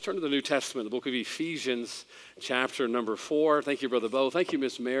Turn to the New Testament, the book of Ephesians, chapter number 4. Thank you, Brother Bo. Thank you,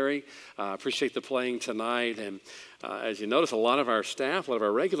 Miss Mary. Appreciate the playing tonight. And as you notice, a lot of our staff, a lot of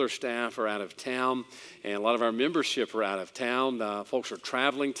our regular staff are out of town, and a lot of our membership are out of town. Folks are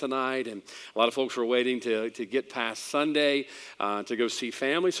traveling tonight, and a lot of folks are waiting to get past Sunday to go see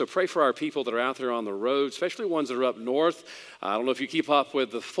family. So pray for our people that are out there on the road, especially ones that are up north. I don't know if you keep up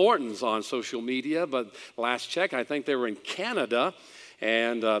with the Thorntons on social media, but last check, I think they were in Canada.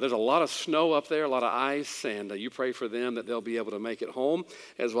 And there's a lot of snow up there, a lot of ice, and you pray for them that they'll be able to make it home,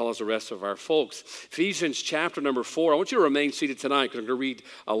 as well as the rest of our folks. Ephesians chapter number 4. I want you to remain seated tonight because I'm going to read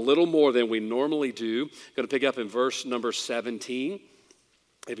a little more than we normally do. I'm going to pick up in verse number 17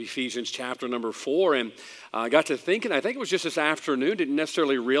 of Ephesians chapter number 4. And I got to thinking, I think it was just this afternoon, didn't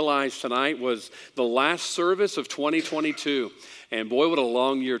necessarily realize tonight was the last service of 2022. And boy, what a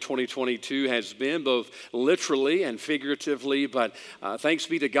long year 2022 has been, both literally and figuratively. But thanks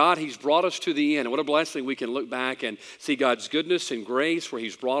be to God, He's brought us to the end. And what a blessing we can look back and see God's goodness and grace where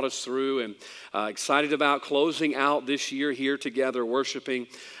He's brought us through. And excited about closing out this year here together, worshiping.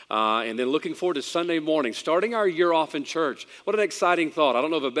 And then looking forward to Sunday morning, starting our year off in church. What an exciting thought. I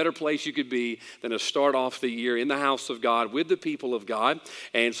don't know of a better place you could be than to start off the year in the house of God with the people of God.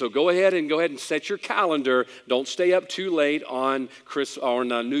 And so go ahead and set your calendar. Don't stay up too late on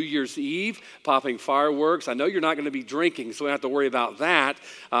New Year's Eve, popping fireworks. I know you're not going to be drinking, so we don't have to worry about that.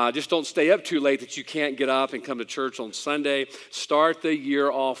 Just don't stay up too late that you can't get up and come to church on Sunday. Start the year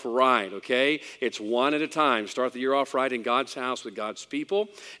off right, okay? It's one at a time. Start the year off right in God's house with God's people,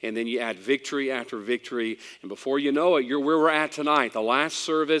 and then you add victory after victory. And before you know it, you're where we're at tonight, the last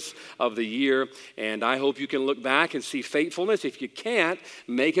service of the year. And I hope you can look back and see faithfulness. If you can't,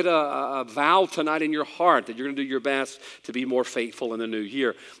 make it a vow tonight in your heart that you're going to do your best to be more faithful in the new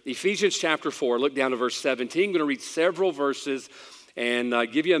year. Ephesians chapter 4, look down to verse 17. I'm going to read several verses and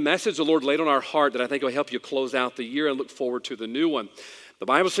give you a message the Lord laid on our heart that I think will help you close out the year and look forward to the new one. The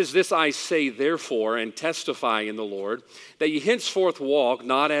Bible says, "This I say, therefore, and testify in the Lord, that ye henceforth walk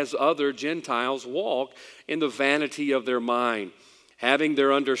not as other Gentiles walk, in the vanity of their mind, having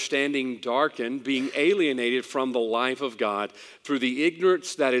their understanding darkened, being alienated from the life of God through the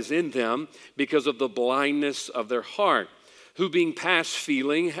ignorance that is in them, because of the blindness of their heart, who being past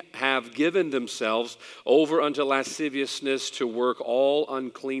feeling have given themselves over unto lasciviousness to work all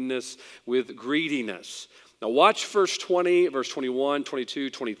uncleanness with greediness." Now watch verse 20, verse 21, 22,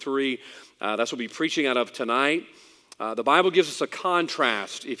 23. That's what we'll be preaching out of tonight. The Bible gives us a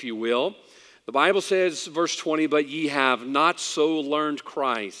contrast, if you will. The Bible says, verse 20, "But ye have not so learned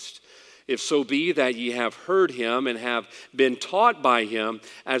Christ, if so be that ye have heard him and have been taught by him,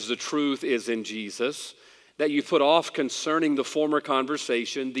 as the truth is in Jesus, that you put off concerning the former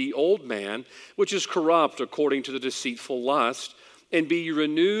conversation the old man, which is corrupt according to the deceitful lust, and be ye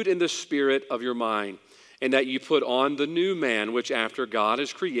renewed in the spirit of your mind, and that you put on the new man, which after God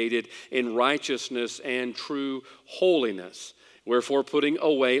is created in righteousness and true holiness. Wherefore, putting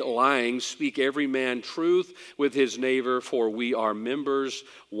away lying, speak every man truth with his neighbor, for we are members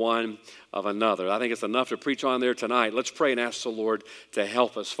one of another." I think it's enough to preach on there tonight. Let's pray and ask the Lord to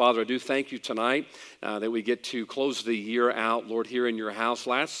help us. Father, I do thank you tonight that we get to close the year out, Lord, here in your house,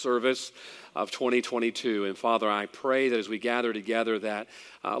 last service of 2022. And Father, I pray that as we gather together that,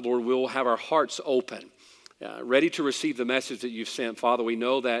 Lord, we'll have our hearts open, ready to receive the message that you've sent. Father, we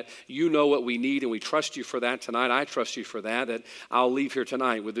know that you know what we need, and we trust you for that tonight. I trust you for that I'll leave here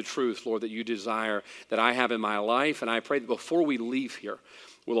tonight with the truth, Lord, that you desire that I have in my life. And I pray that before we leave here,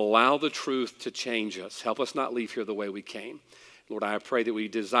 we'll allow the truth to change us. Help us not leave here the way we came. Lord, I pray that we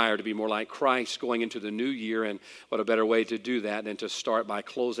desire to be more like Christ going into the new year, and what a better way to do that than to start by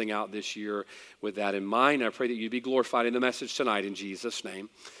closing out this year with that in mind. I pray that you be glorified in the message tonight in Jesus'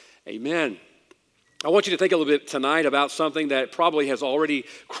 name. Amen. I want you to think a little bit tonight about something that probably has already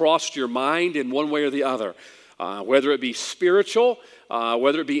crossed your mind in one way or the other, whether it be spiritual,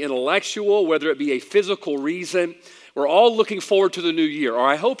 whether it be intellectual, whether it be a physical reason. We're all looking forward to the new year, or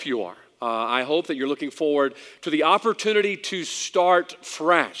I hope you are. I hope that you're looking forward to the opportunity to start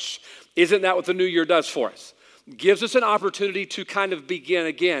fresh. Isn't that what the new year does for us? Gives us an opportunity to kind of begin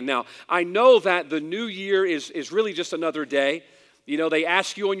again. Now, I know that the new year is really just another day. You know, they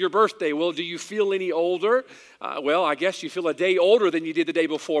ask you on your birthday, well, do you feel any older? Well, I guess you feel a day older than you did the day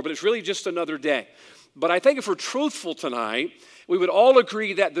before, but it's really just another day. But I think if we're truthful tonight, we would all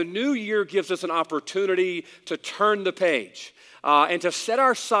agree that the new year gives us an opportunity to turn the page and to set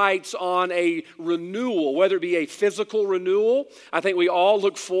our sights on a renewal, whether it be a physical renewal. I think we all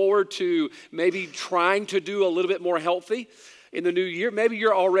look forward to maybe trying to do a little bit more healthy. in the new year. Maybe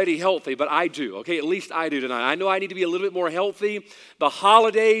you're already healthy, but I do, okay? At least I do tonight. I know I need to be a little bit more healthy. The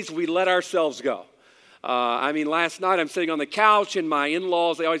holidays, we let ourselves go. Last night I'm sitting on the couch and my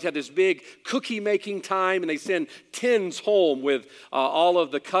in-laws, they always have this big cookie making time and they send tins home with all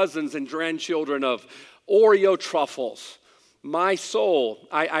of the cousins and grandchildren of Oreo truffles. My soul,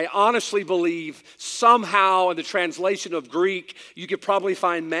 I honestly believe somehow in the translation of Greek, you could probably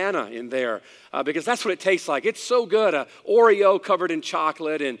find manna in there because that's what it tastes like. It's so good, Oreo covered in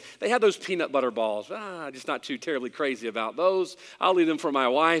chocolate, and they have those peanut butter balls. Just not too terribly crazy about those. I'll leave them for my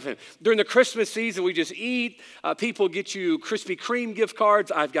wife. And during the Christmas season, we just eat. People get you Krispy Kreme gift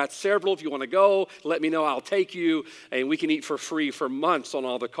cards. I've got several. If you want to go, let me know. I'll take you, and we can eat for free for months on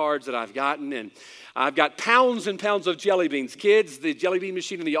all the cards that I've gotten. And I've got pounds and pounds of jelly beans. Kids, the jelly bean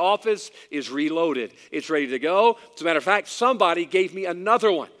machine in the office is reloaded. It's ready to go. As a matter of fact, somebody gave me another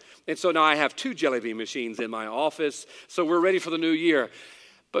one. And so now I have 2 jelly bean machines in my office. So we're ready for the new year.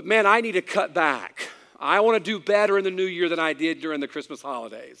 But man, I need to cut back. I want to do better in the new year than I did during the Christmas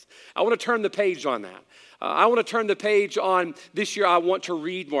holidays. I want to turn the page on that. I want to turn the page on this year. I want to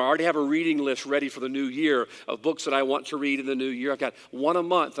read more. I already have a reading list ready for the new year of books that I want to read in the new year. I've got one a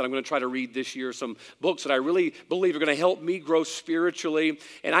month that I'm going to try to read this year, some books that I really believe are going to help me grow spiritually.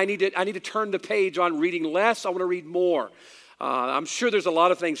 And I need to turn the page on reading less. I want to read more. I'm sure there's a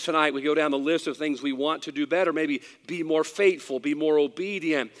lot of things tonight. We go down the list of things we want to do better. Maybe be more faithful, be more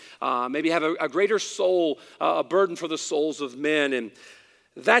obedient, maybe have a greater soul, a burden for the souls of men. And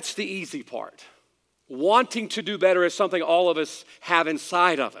that's the easy part. Wanting to do better is something all of us have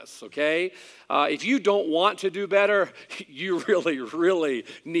inside of us, okay? If you don't want to do better, you really, really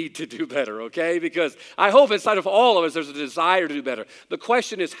need to do better, okay? Because I hope inside of all of us there's a desire to do better. The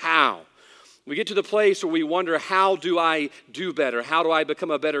question is how. We get to the place where we wonder, how do I do better? How do I become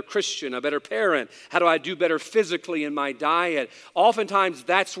a better Christian, a better parent? How do I do better physically in my diet? Oftentimes,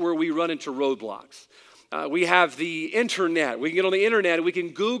 that's where we run into roadblocks. We have the internet. We can get on the internet and we can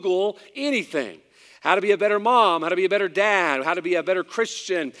Google anything. How to be a better mom, how to be a better dad, how to be a better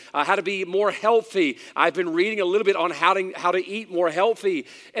Christian, how to be more healthy. I've been reading a little bit on how to eat more healthy,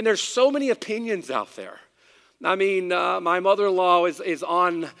 and there's so many opinions out there. My mother-in-law is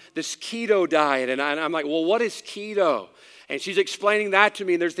on this keto diet, and I'm like, well, what is keto? And she's explaining that to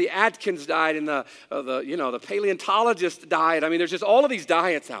me, and there's the Atkins diet and the paleontologist diet. There's just all of these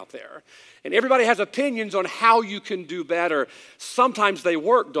diets out there, and everybody has opinions on how you can do better. Sometimes they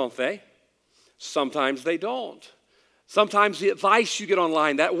work, don't they? Sometimes they don't. Sometimes the advice you get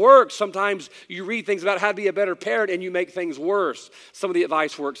online, that works. Sometimes you read things about how to be a better parent and you make things worse. Some of the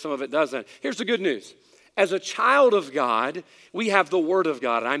advice works, some of it doesn't. Here's the good news. As a child of God, we have the Word of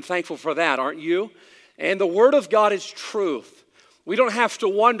God, and I'm thankful for that, aren't you? And the Word of God is truth. We don't have to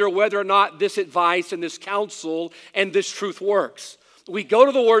wonder whether or not this advice and this counsel and this truth works. We go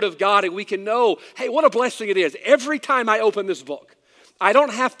to the Word of God and we can know, hey, what a blessing it is. Every time I open this book, I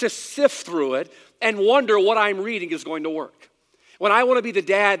don't have to sift through it and wonder what I'm reading is going to work. When I want to be the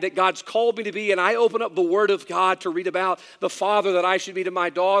dad that God's called me to be, and I open up the Word of God to read about the father that I should be to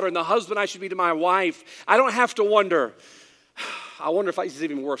my daughter and the husband I should be to my wife, I don't have to wonder, I wonder if it's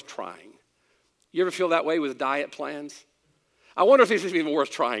even worth trying. You ever feel that way with diet plans? I wonder if this is even worth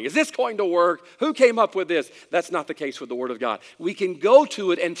trying. Is this going to work? Who came up with this? That's not the case with the Word of God. We can go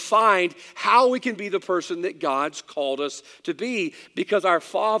to it and find how we can be the person that God's called us to be, because our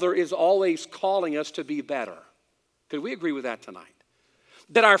Father is always calling us to be better. Could we agree with that tonight?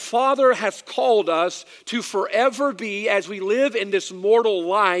 That our Father has called us to forever be, as we live in this mortal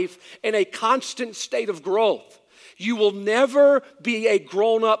life, in a constant state of growth. You will never be a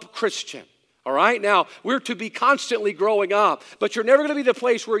grown-up Christian. All right? Now, we're to be constantly growing up, but you're never going to be the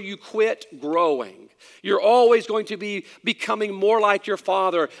place where you quit growing. You're always going to be becoming more like your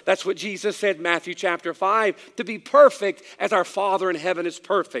Father. That's what Jesus said in Matthew chapter 5, to be perfect as our Father in heaven is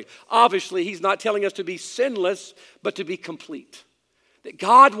perfect. Obviously, He's not telling us to be sinless, but to be complete. That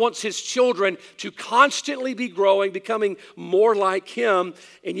God wants His children to constantly be growing, becoming more like Him,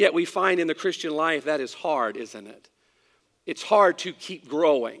 and yet we find in the Christian life that is hard, isn't it? It's hard to keep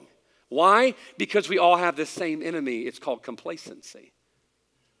growing. Why? Because we all have the same enemy. It's called complacency.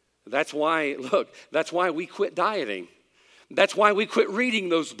 That's why we quit dieting. That's why we quit reading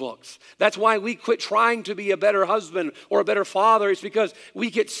those books. That's why we quit trying to be a better husband or a better father. It's because we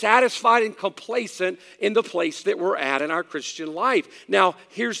get satisfied and complacent in the place that we're at in our Christian life. Now,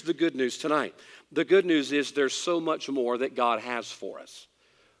 here's the good news tonight. The good news is there's so much more that God has for us.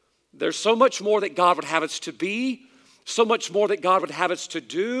 There's so much more that God would have us to be. So much more that God would have us to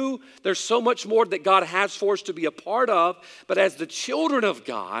do. There's so much more that God has for us to be a part of. But as the children of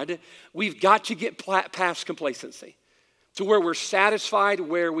God, we've got to get past complacency. to where we're satisfied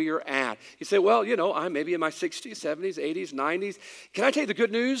where we are at. You say, well, I'm maybe in my 60s, 70s, 80s, 90s. Can I tell you the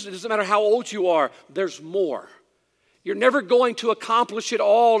good news? It doesn't matter how old you are. There's more. You're never going to accomplish it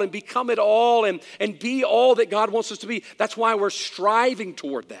all and become it all and be all that God wants us to be. That's why we're striving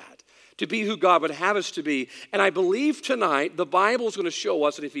toward that, to be who God would have us to be. And I believe tonight the Bible is going to show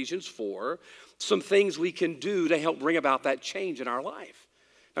us in Ephesians 4 some things we can do to help bring about that change in our life.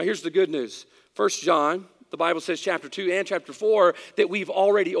 Now, here's the good news. 1 John, the Bible says chapter 2 and chapter 4 that we've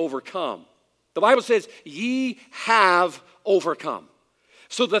already overcome. The Bible says, ye have overcome.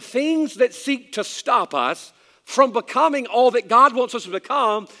 So the things that seek to stop us from becoming all that God wants us to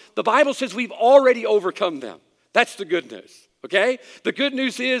become, the Bible says we've already overcome them. That's the good news, okay? The good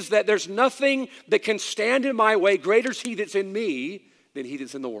news is that there's nothing that can stand in my way. Greater is he that's in me than he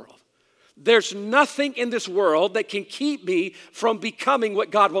that's in the world. There's nothing in this world that can keep me from becoming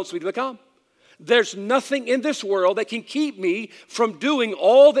what God wants me to become. There's nothing in this world that can keep me from doing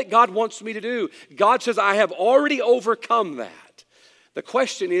all that God wants me to do. God says, I have already overcome that. The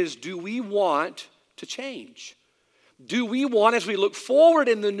question is, do we want to change? Do we want, as we look forward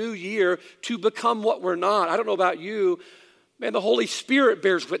in the new year, to become what we're not? I don't know about you. Man, the Holy Spirit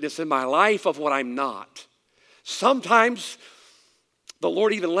bears witness in my life of what I'm not. Sometimes the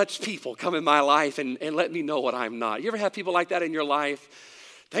Lord even lets people come in my life and let me know what I'm not. You ever have people like that in your life?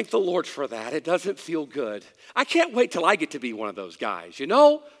 Thank the Lord for that. It doesn't feel good. I can't wait till I get to be one of those guys,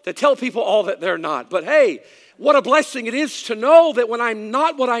 to tell people all that they're not. But hey, what a blessing it is to know that when I'm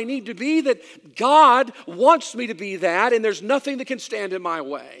not what I need to be, that God wants me to be that, and there's nothing that can stand in my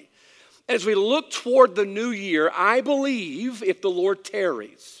way. As we look toward the new year, I believe if the Lord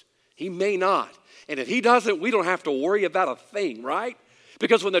tarries, he may not. And if he doesn't, we don't have to worry about a thing, right?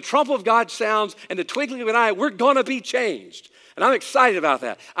 Because when the trump of God sounds and the twinkling of an eye, we're going to be changed. And I'm excited about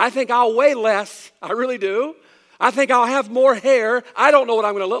that. I think I'll weigh less. I really do. I think I'll have more hair. I don't know what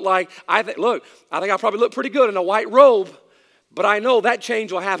I'm going to look like. I think I'll probably look pretty good in a white robe. But I know that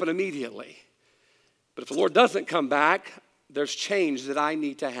change will happen immediately. But if the Lord doesn't come back, there's change that I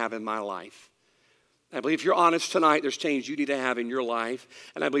need to have in my life. I believe if you're honest tonight, there's change you need to have in your life.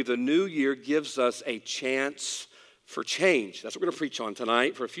 And I believe the new year gives us a chance for change. That's what we're going to preach on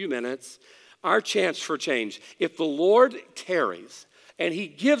tonight for a few minutes. Our chance for change. If the Lord tarries and he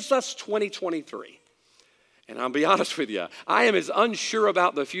gives us 2023, and I'll be honest with you, I am as unsure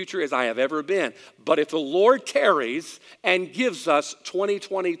about the future as I have ever been. But if the Lord tarries and gives us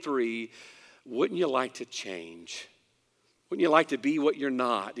 2023, wouldn't you like to change? Wouldn't you like to be what you're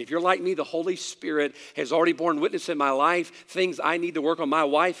not? If you're like me, the Holy Spirit has already borne witness in my life, things I need to work on. My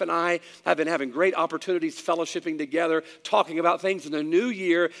wife and I have been having great opportunities fellowshipping together, talking about things in the new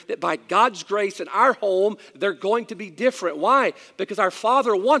year that by God's grace in our home, they're going to be different. Why? Because our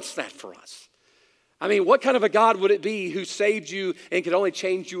Father wants that for us. I mean, what kind of a God would it be who saved you and could only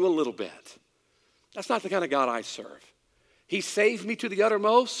change you a little bit? That's not the kind of God I serve. He saved me to the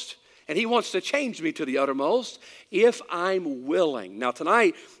uttermost. And he wants to change me to the uttermost if I'm willing. Now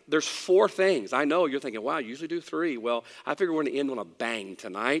tonight, there's 4 things. I know you're thinking, wow, I usually do 3. Well, I figure we're going to end on a bang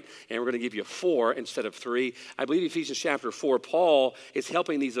tonight, and we're going to give you 4 instead of 3. I believe Ephesians chapter 4, Paul is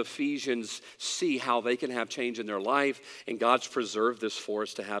helping these Ephesians see how they can have change in their life, and God's preserved this for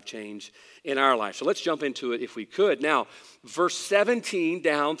us to have change in our life. So let's jump into it if we could. Now, verse 17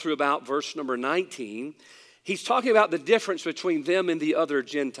 down through about verse number 19, he's talking about the difference between them and the other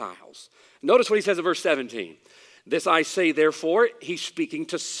Gentiles. Notice what he says in verse 17. This I say, therefore, he's speaking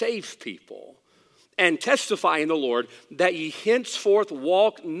to save people, and testify in the Lord that ye henceforth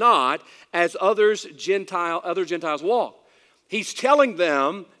walk not as other Gentiles walk. He's telling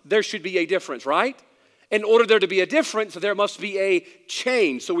them there should be a difference, right? In order there to be a difference, there must be a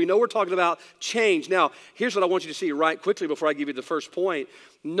change. So we know we're talking about change. Now, here's what I want you to see right quickly before I give you the first point.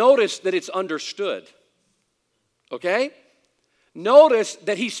 Notice that it's understood. Okay? Notice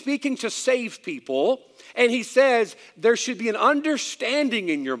that he's speaking to save people, and he says there should be an understanding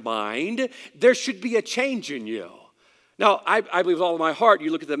in your mind. There should be a change in you. Now, I believe with all of my heart,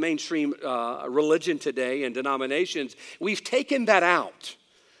 you look at the mainstream religion today and denominations, we've taken that out.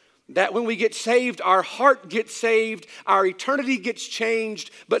 That when we get saved, our heart gets saved, our eternity gets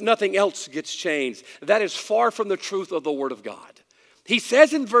changed, but nothing else gets changed. That is far from the truth of the Word of God. He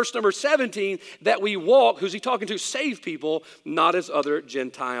says in verse number 17 that we walk, who's he talking to? Save people, not as other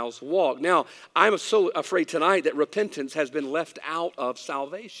Gentiles walk. Now, I'm so afraid tonight that repentance has been left out of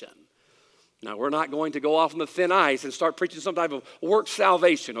salvation. Now, we're not going to go off on the thin ice and start preaching some type of work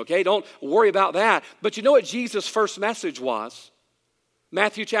salvation, okay? Don't worry about that. But you know what Jesus' first message was?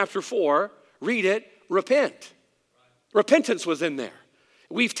 Matthew chapter 4, read it, repent. Repentance was in there.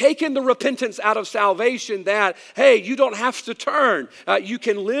 We've taken the repentance out of salvation that, hey, you don't have to turn. You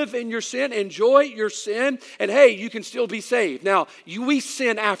can live in your sin, enjoy your sin, and hey, you can still be saved. Now, we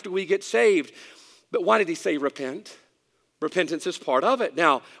sin after we get saved, but why did he say repent? Repentance is part of it.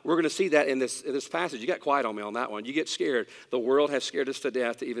 Now, we're going to see that in this passage. You got quiet on me on that one. You get scared. The world has scared us to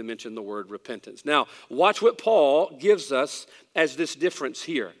death to even mention the word repentance. Now, watch what Paul gives us as this difference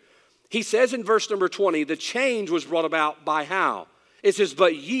here. He says in verse number 20, the change was brought about by how? It says,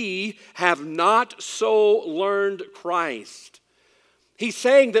 but ye have not so learned Christ. He's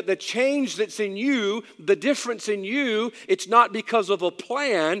saying that the change that's in you, the difference in you, it's not because of a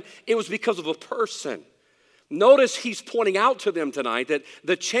plan, it was because of a person. Notice he's pointing out to them tonight that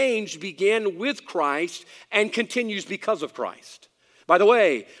the change began with Christ and continues because of Christ. By the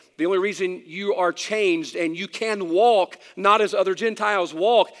way, the only reason you are changed and you can walk not as other Gentiles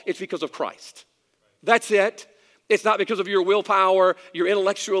walk, it's because of Christ. That's it. It's not because of your willpower, your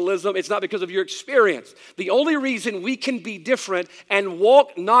intellectualism. It's not because of your experience. The only reason we can be different and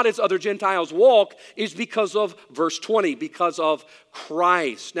walk not as other Gentiles walk is because of verse 20, because of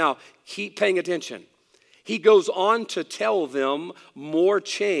Christ. Now, keep paying attention. He goes on to tell them more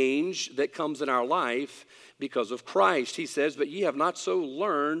change that comes in our life because of Christ. He says, but ye have not so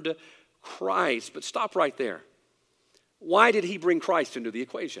learned Christ. But stop right there. Why did he bring Christ into the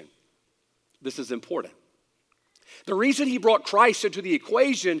equation? This is important. The reason he brought Christ into the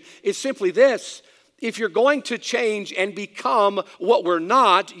equation is simply this. If you're going to change and become what we're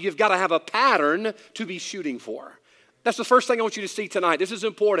not, you've got to have a pattern to be shooting for. That's the first thing I want you to see tonight. This is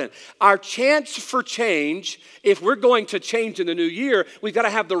important. Our chance for change, if we're going to change in the new year, we've got to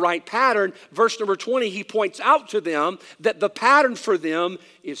have the right pattern. Verse number 20, he points out to them that the pattern for them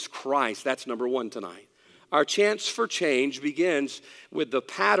is Christ. That's number one tonight. Our chance for change begins with the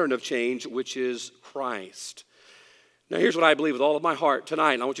pattern of change, which is Christ. Now, here's what I believe with all of my heart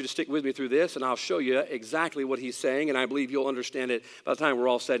tonight, and I want you to stick with me through this, and I'll show you exactly what he's saying, and I believe you'll understand it by the time we're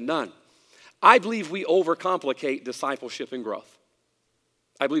all said and done. I believe we overcomplicate discipleship and growth.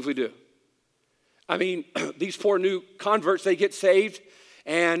 I believe we do. I mean, these poor new converts, they get saved,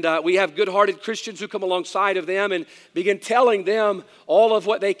 and we have good-hearted Christians who come alongside of them and begin telling them all of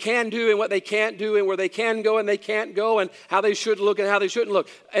what they can do and what they can't do and where they can go and they can't go and how they should look and how they shouldn't look.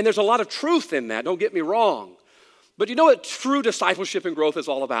 And there's a lot of truth in that, don't get me wrong. But you know what true discipleship and growth is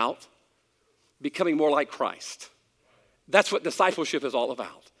all about? Becoming more like Christ. That's what discipleship is all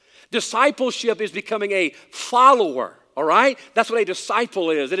about. Discipleship is becoming a follower, all right? That's what a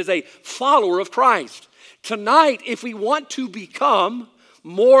disciple is. It is a follower of Christ. Tonight, if we want to become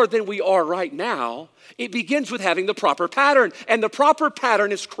more than we are right now, it begins with having the proper pattern. And the proper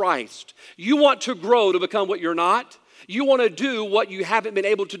pattern is Christ. You want to grow to become what you're not? You want to do what you haven't been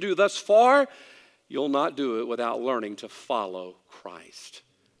able to do thus far? You'll not do it without learning to follow Christ.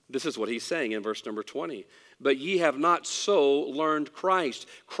 This is what he's saying in verse number 20. But ye have not so learned Christ.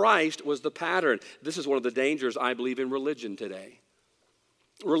 Christ was the pattern. This is one of the dangers, I believe, in religion today.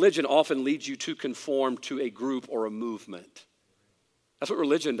 Religion often leads you to conform to a group or a movement. That's what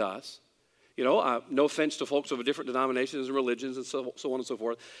religion does. You know, no offense to folks of different denominations and religions and so on and so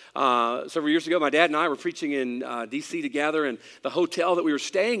forth. Several years ago, my dad and I were preaching in D.C. together, and the hotel that we were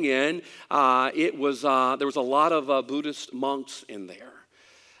staying in, there was a lot of Buddhist monks in there.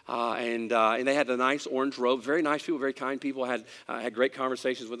 And they had the nice orange robe, very nice people, very kind people. Had great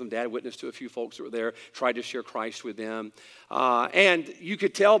conversations with them. Dad witnessed to a few folks that were there, tried to share Christ with them. And you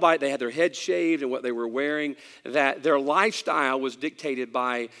could tell they had their heads shaved and what they were wearing, that their lifestyle was dictated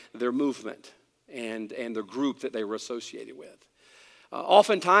by their movement and the group that they were associated with.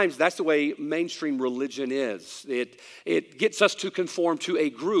 Oftentimes, that's the way mainstream religion is. It gets us to conform to a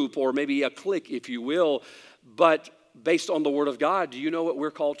group or maybe a clique, if you will, but based on the Word of God, do you know what we're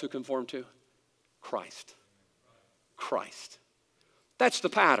called to conform to? Christ. Christ. That's the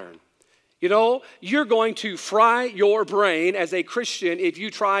pattern. You know, you're going to fry your brain as a Christian if you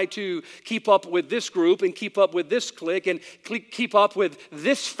try to keep up with this group and keep up with this clique and keep up with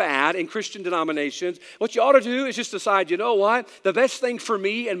this fad in Christian denominations. What you ought to do is just decide, you know what? The best thing for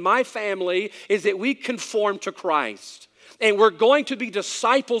me and my family is that we conform to Christ. And we're going to be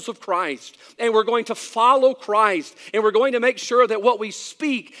disciples of Christ. And we're going to follow Christ. And we're going to make sure that what we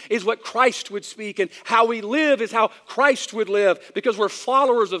speak is what Christ would speak. And how we live is how Christ would live. Because we're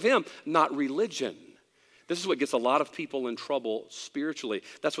followers of Him, not religion. This is what gets a lot of people in trouble spiritually.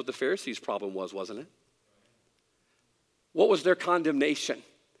 That's what the Pharisees' problem was, wasn't it? What was their condemnation?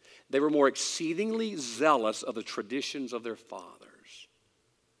 They were more exceedingly zealous of the traditions of their fathers.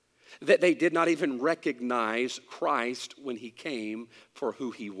 That they did not even recognize Christ when He came for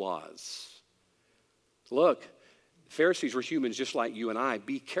who He was. Look, Pharisees were humans just like you and I.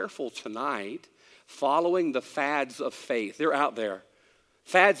 Be careful tonight following the fads of faith. They're out there.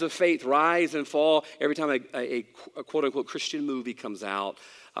 Fads of faith rise and fall every time a quote-unquote Christian movie comes out.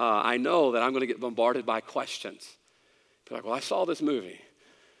 I know that I'm going to get bombarded by questions. Be like, well, I saw this movie.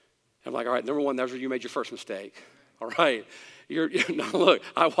 I'm like, all right, number one, that's where you made your first mistake. All right. No, look,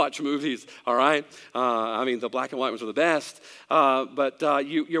 I watch movies, all right? The black and white ones are the best. But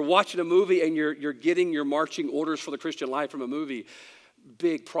you're watching a movie and you're getting your marching orders for the Christian life from a movie.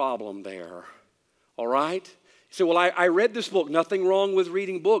 Big problem there, all right? You say, well, I read this book. Nothing wrong with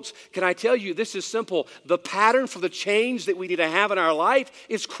reading books. Can I tell you, this is simple. The pattern for the change that we need to have in our life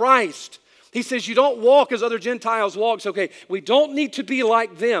is Christ. He says you don't walk as other Gentiles walk. It's okay, we don't need to be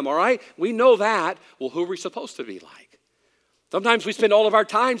like them, all right? We know that. Well, who are we supposed to be like? Sometimes we spend all of our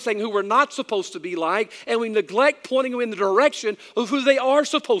time saying who we're not supposed to be like, and we neglect pointing them in the direction of who they are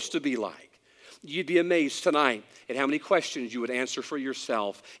supposed to be like. You'd be amazed tonight at how many questions you would answer for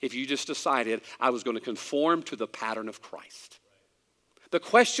yourself if you just decided I was going to conform to the pattern of Christ. The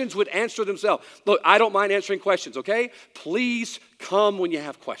questions would answer themselves. Look, I don't mind answering questions, okay? Please come when you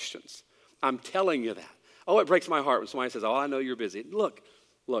have questions. I'm telling you that. Oh, it breaks my heart when somebody says, oh, I know you're busy. Look,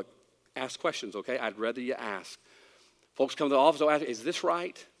 ask questions, okay? I'd rather you ask. Folks come to the office, they'll ask, is this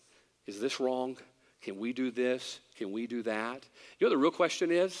right? Is this wrong? Can we do this? Can we do that? You know what the real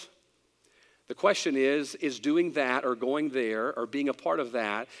question is? The question is doing that or going there or being a part of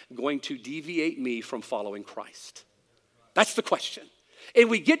that going to deviate me from following Christ? That's the question. And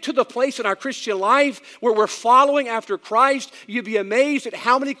we get to the place in our Christian life where we're following after Christ, you'd be amazed at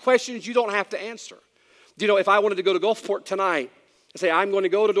how many questions you don't have to answer. You know, if I wanted to go to Gulfport tonight and say, I'm going to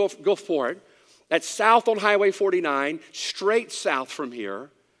go to Gulfport, that's south on Highway 49, straight south from here,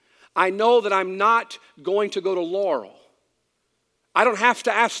 I know that I'm not going to go to Laurel. I don't have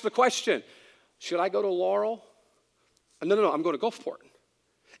to ask the question, should I go to Laurel? No, I'm going to Gulfport.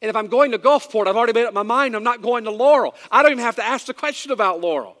 And if I'm going to Gulfport, I've already made up my mind, I'm not going to Laurel. I don't even have to ask the question about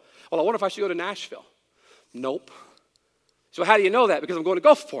Laurel. Well, I wonder if I should go to Nashville. Nope. So how do you know that? Because I'm going to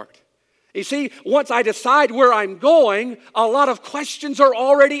Gulfport. You see, once I decide where I'm going, a lot of questions are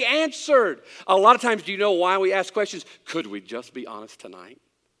already answered. A lot of times, do you know why we ask questions? Could we just be honest tonight?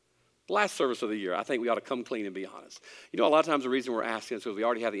 Last service of the year, I think we ought to come clean and be honest. You know, a lot of times the reason we're asking is because we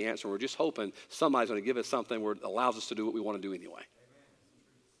already have the answer. We're just hoping somebody's going to give us something that allows us to do what we want to do anyway.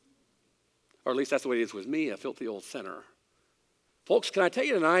 Or at least that's the way it is with me, a filthy old sinner. Folks, can I tell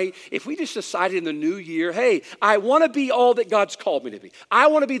you tonight, if we just decided in the new year, hey, I want to be all that God's called me to be. I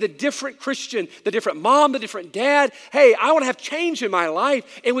want to be the different Christian, the different mom, the different dad. Hey, I want to have change in my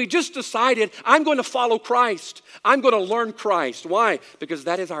life. And we just decided, I'm going to follow Christ. I'm going to learn Christ. Why? Because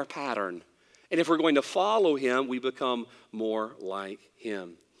that is our pattern. And if we're going to follow him, we become more like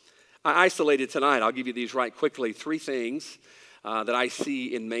him. I isolated tonight, I'll give you these right quickly, 3 things that I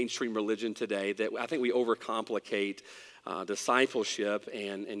see in mainstream religion today that I think we overcomplicate discipleship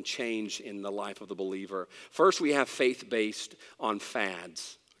and change in the life of the believer. First, we have faith based on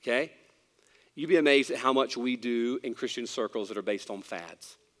fads, okay? You'd be amazed at how much we do in Christian circles that are based on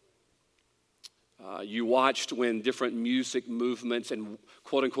fads. You watched when different music movements and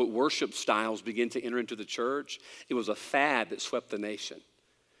quote-unquote worship styles begin to enter into the church. It was a fad that swept the nation.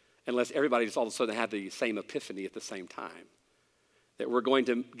 Unless everybody just all of a sudden had the same epiphany at the same time. That we're going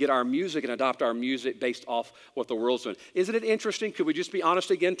to get our music and adopt our music based off what the world's doing. Isn't it interesting? Could we just be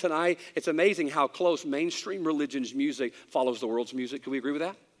honest again tonight? It's amazing how close mainstream religion's music follows the world's music. Can we agree with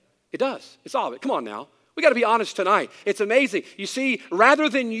that? It does. It's all of it. Come on now. We got to be honest tonight. It's amazing. You see, rather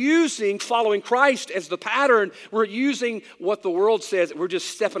than using following Christ as the pattern, we're using what the world says. We're just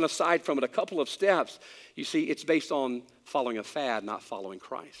stepping aside from it a couple of steps. You see, it's based on following a fad, not following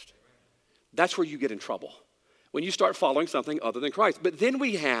Christ. That's where you get in trouble. When you start following something other than Christ. But then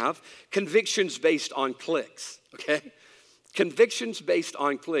we have convictions based on clicks, okay? Convictions based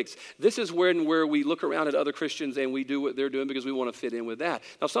on clicks. This is where we look around at other Christians and we do what they're doing because we want to fit in with that.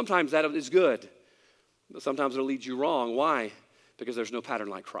 Now, sometimes that is good. But sometimes it'll lead you wrong. Why? Because there's no pattern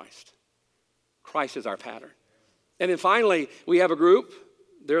like Christ. Christ is our pattern. And then finally, we have a group.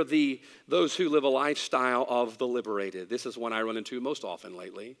 They're those who live a lifestyle of the liberated. This is one I run into most often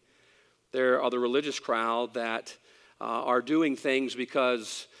lately. There are the religious crowd that are doing things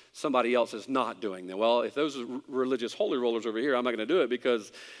because somebody else is not doing them. Well, if those are religious holy rollers over here, I'm not going to do it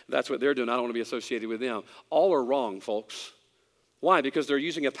because that's what they're doing. I don't want to be associated with them. All are wrong, folks. Why? Because they're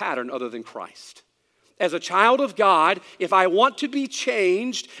using a pattern other than Christ. As a child of God, if I want to be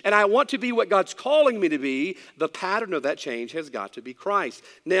changed and I want to be what God's calling me to be, the pattern of that change has got to be Christ.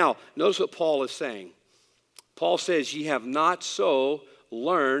 Now, notice what Paul is saying. Paul says, ye have not so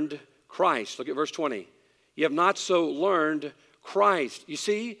learned Christ. Look at verse 20. You have not so learned Christ. You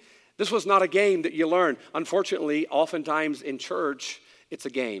see, this was not a game that you learn. Unfortunately, oftentimes in church, it's a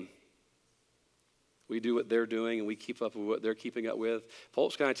game. We do what they're doing and we keep up with what they're keeping up with.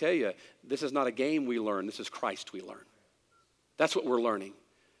 Folks, can I tell you, this is not a game we learn. This is Christ we learn. That's what we're learning.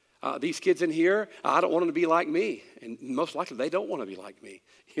 These kids in here, I don't want them to be like me. And most likely they don't want to be like me,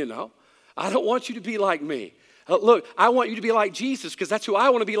 you know. I don't want you to be like me. Look, I want you to be like Jesus because that's who I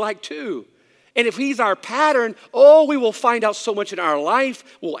want to be like too. And if he's our pattern, we will find out so much in our life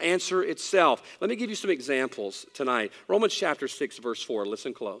will answer itself. Let me give you some examples tonight. Romans chapter 6, verse 4.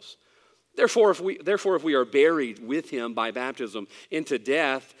 Listen close. Therefore, if we are buried with him by baptism into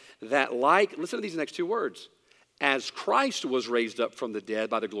death, that listen to these next two words. As Christ was raised up from the dead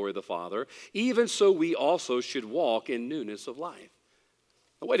by the glory of the Father, even so we also should walk in newness of life.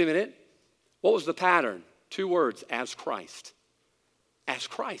 Now, wait a minute. What was the pattern? Two words, as Christ. As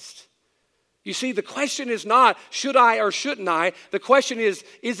Christ. You see, the question is not, should I or shouldn't I? The question is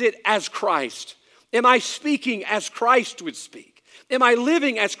it as Christ? Am I speaking as Christ would speak? Am I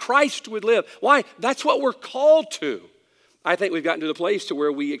living as Christ would live? Why? That's what we're called to. I think we've gotten to the place to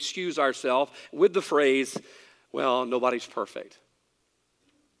where we excuse ourselves with the phrase, well, nobody's perfect.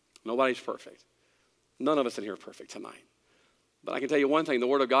 Nobody's perfect. None of us in here are perfect tonight. But I can tell you one thing. The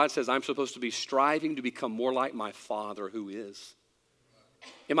Word of God says I'm supposed to be striving to become more like my Father who is.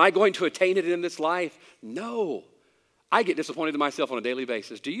 Am I going to attain it in this life? No. I get disappointed in myself on a daily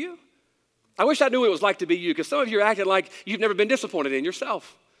basis. Do you? I wish I knew what it was like to be you, because some of you are acting like you've never been disappointed in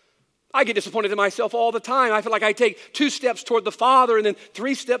yourself. I get disappointed in myself all the time. I feel like I take 2 steps toward the Father and then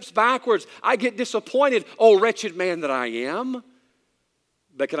 3 steps backwards. I get disappointed, oh wretched man that I am.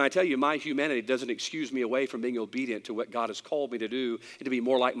 But can I tell you, my humanity doesn't excuse me away from being obedient to what God has called me to do and to be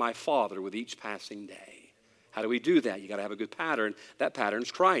more like my Father with each passing day. How do we do that? You got to have a good pattern. That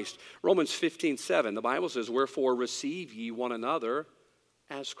pattern's Christ. Romans 15:7, the Bible says, wherefore receive ye one another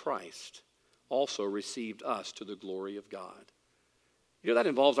as Christ also received us to the glory of God. You know, that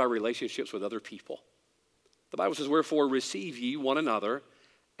involves our relationships with other people. The Bible says, wherefore receive ye one another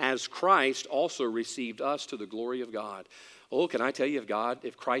as Christ also received us to the glory of God. Oh, can I tell you,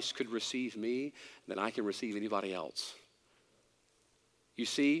 if Christ could receive me, then I can receive anybody else. You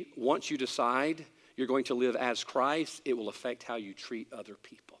see, once you decide you're going to live as Christ, it will affect how you treat other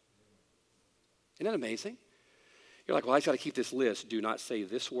people. Isn't that amazing? You're like, well, I just got to keep this list. Do not say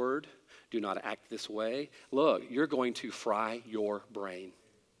this word. Do not act this way. Look, you're going to fry your brain.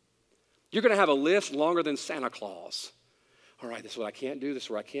 You're going to have a list longer than Santa Claus. All right, this is what I can't do. This is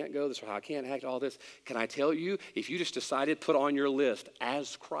where I can't go. This is how I can't act, all this. Can I tell you, if you just decided, put on your list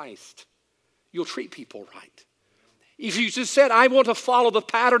as Christ, you'll treat people right. If you just said, I want to follow the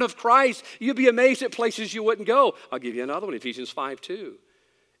pattern of Christ, you'd be amazed at places you wouldn't go. I'll give you another one, Ephesians 5:2.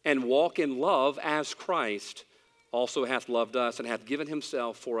 And walk in love as Christ also hath loved us and hath given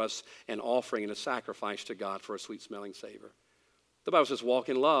himself for us an offering and a sacrifice to God for a sweet-smelling savor. The Bible says, walk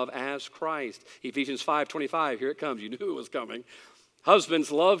in love as Christ. Ephesians 5:25, here it comes. You knew it was coming.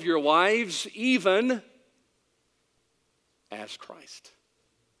 Husbands, love your wives even as Christ.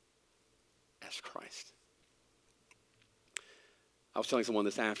 As Christ. I was telling someone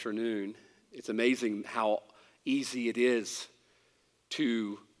this afternoon, it's amazing how easy it is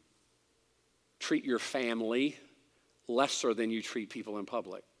to treat your family lesser than you treat people in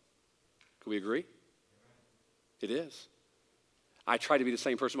public. Can we agree? It is. I try to be the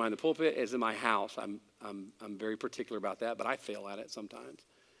same person behind the pulpit as in my house. I'm very particular about that, but I fail at it sometimes.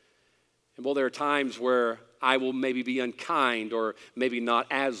 And well, there are times where I will maybe be unkind or maybe not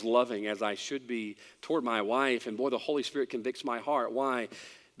as loving as I should be toward my wife. And boy, the Holy Spirit convicts my heart. Why?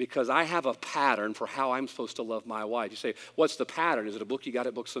 Because I have a pattern for how I'm supposed to love my wife. You say, what's the pattern? Is it a book you got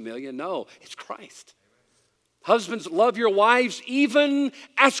at Books A Million? No, it's Christ. Husbands, love your wives even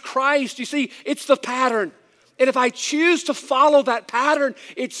as Christ. You see, it's the pattern. And if I choose to follow that pattern,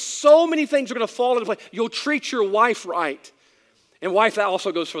 it's so many things are going to fall into place. You'll treat your wife right. And wife, that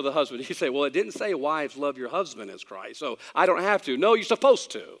also goes for the husband. You say, well, it didn't say wives love your husband as Christ, so I don't have to. No, you're supposed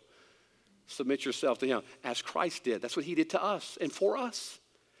to. Submit yourself to him as Christ did. That's what he did to us and for us.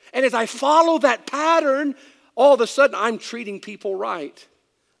 And as I follow that pattern, all of a sudden I'm treating people right.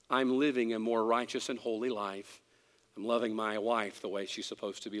 I'm living a more righteous and holy life. I'm loving my wife the way she's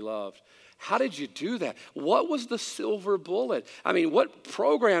supposed to be loved. How did you do that? What was the silver bullet? I mean, what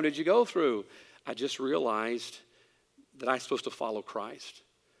program did you go through? I just realized that I'm supposed to follow Christ.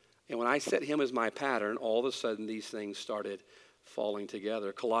 And when I set him as my pattern, all of a sudden these things started falling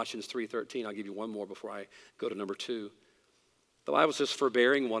together. Colossians 3:13, I'll give you one more before I go to number 2. The Bible says,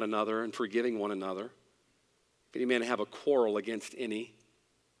 forbearing one another and forgiving one another. If any man have a quarrel against any,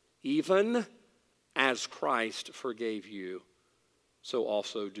 even as Christ forgave you, so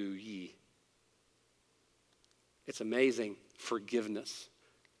also do ye. It's amazing. Forgiveness.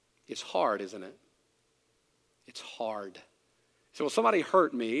 It's hard, isn't it? It's hard. So, well, somebody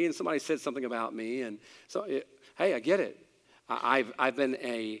hurt me and somebody said something about me, and so hey, I get it. I've been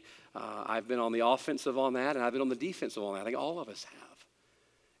on the offensive on that, and I've been on the defensive on that. I think all of us have.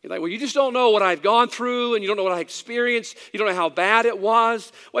 You're like, well, you just don't know what I've gone through, and you don't know what I experienced. You don't know how bad it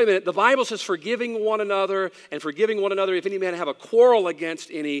was. Wait a minute. The Bible says, forgiving one another, if any man have a quarrel against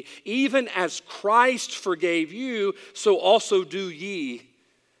any, even as Christ forgave you, so also do ye. You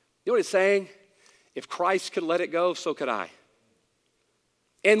know what it's saying? If Christ could let it go, so could I.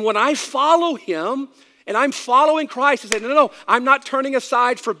 And when I follow him, and I'm following Christ and say, no, I'm not turning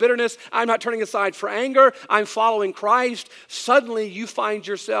aside for bitterness. I'm not turning aside for anger. I'm following Christ. Suddenly you find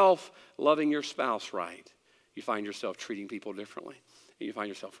yourself loving your spouse right. You find yourself treating people differently. And you find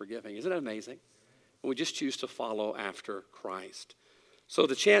yourself forgiving. Isn't it amazing? And we just choose to follow after Christ. So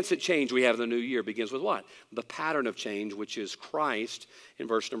the chance at change we have in the new year begins with what? The pattern of change, which is Christ in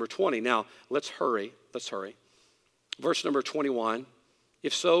verse number 20. Now, let's hurry. Verse number 21.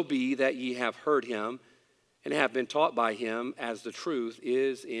 If so be that ye have heard him and have been taught by him as the truth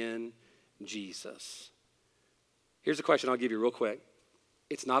is in Jesus. Here's a question I'll give you real quick.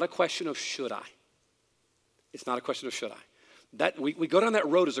 It's not a question of should I. It's not a question of should I. We go down that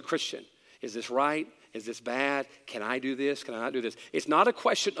road as a Christian. Is this right? Is this bad? Can I do this? Can I not do this? It's not a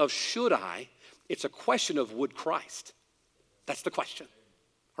question of should I. It's a question of would Christ. That's the question.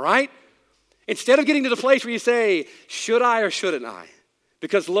 All right? Instead of getting to the place where you say, should I or shouldn't I?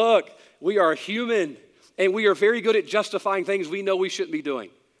 Because look, we are human. And we are very good at justifying things we know we shouldn't be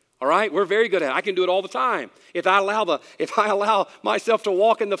doing. All right? We're very good at it. I can do it all the time. If I allow myself to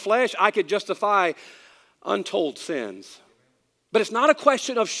walk in the flesh, I could justify untold sins. But it's not a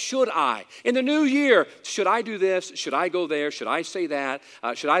question of should I. In the new year, should I do this? Should I go there? Should I say that?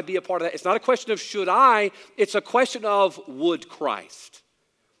 Should I be a part of that? It's not a question of should I. It's a question of would Christ.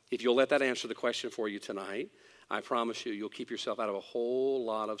 If you'll let that answer the question for you tonight, I promise you'll keep yourself out of a whole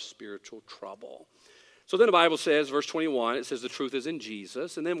lot of spiritual trouble. So then the Bible says, verse 21, it says the truth is in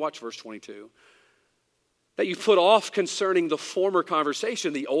Jesus. And then watch verse 22. That you put off concerning the former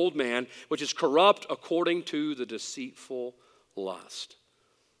conversation, the old man, which is corrupt according to the deceitful lust.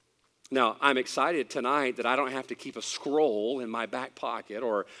 Now, I'm excited tonight that I don't have to keep a scroll in my back pocket,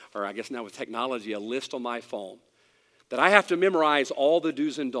 or I guess now with technology, a list on my phone. That I have to memorize all the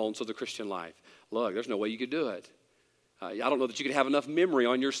do's and don'ts of the Christian life. Look, there's no way you could do it. I don't know that you could have enough memory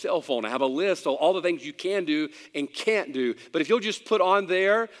on your cell phone to have a list of all the things you can do and can't do. But if you'll just put on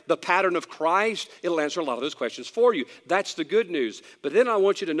there the pattern of Christ, it'll answer a lot of those questions for you. That's the good news. But then I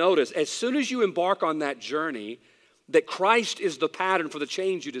want you to notice, as soon as you embark on that journey, that Christ is the pattern for the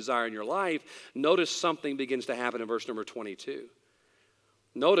change you desire in your life, notice something begins to happen in verse number 22.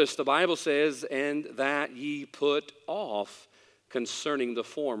 Notice the Bible says, and that ye put off concerning the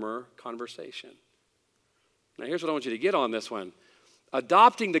former conversation. Now, here's what I want you to get on this one.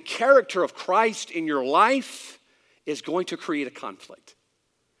 Adopting the character of Christ in your life is going to create a conflict.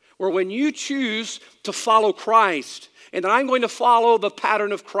 Where when you choose to follow Christ, and that I'm going to follow the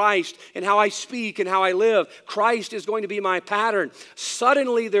pattern of Christ in how I speak and how I live, Christ is going to be my pattern.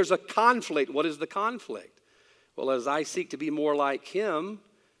 Suddenly there's a conflict. What is the conflict? Well, as I seek to be more like him,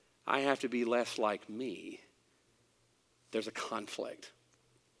 I have to be less like me. There's a conflict.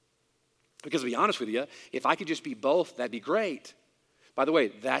 Because to be honest with you, if I could just be both, that'd be great. By the way,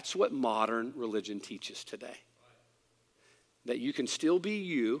 that's what modern religion teaches today. That you can still be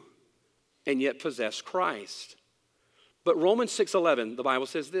you and yet possess Christ. But Romans 6:11, the Bible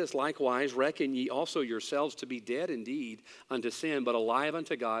says this, likewise reckon ye also yourselves to be dead indeed unto sin, but alive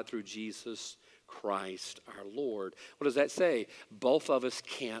unto God through Jesus Christ our Lord. What does that say? Both of us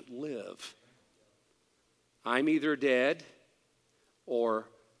can't live. I'm either dead or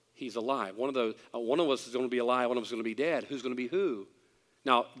he's alive. One of us is going to be alive, one of us is going to be dead. Who's going to be who?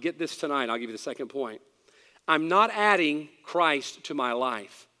 Now, get this tonight. I'll give you the second point. I'm not adding Christ to my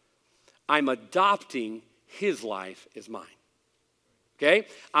life. I'm adopting his life as mine. Okay?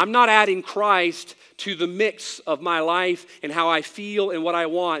 I'm not adding Christ to the mix of my life and how I feel and what I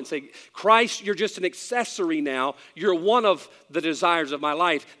want and say, Christ, you're just an accessory now. You're one of the desires of my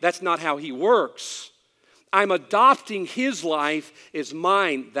life. That's not how he works. I'm adopting his life as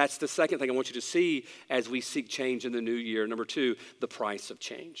mine. That's the second thing I want you to see as we seek change in the new year. Number 2, the price of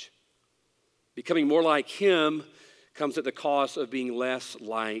change. Becoming more like him comes at the cost of being less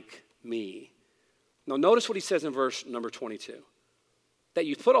like me. Now notice what he says in verse number 22. That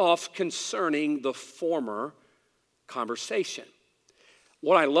you put off concerning the former conversation.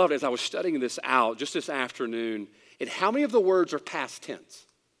 what I loved as I was studying this out just this afternoon, is how many of the words are past tense,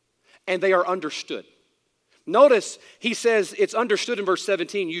 and they are understood. Notice he says it's understood in verse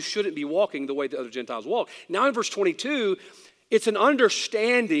 17, you shouldn't be walking the way the other Gentiles walk. Now in verse 22, it's an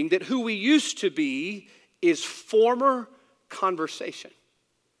understanding that who we used to be is former conversation.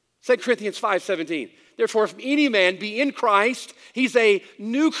 2 Corinthians 5:17. Therefore, if any man be in Christ, he's a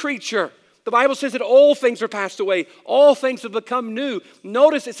new creature. The Bible says that all things are passed away. All things have become new.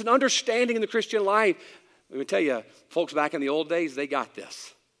 Notice it's an understanding in the Christian life. Let me tell you, folks back in the old days, they got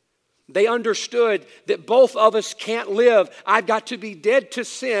this. They understood that both of us can't live. I've got to be dead to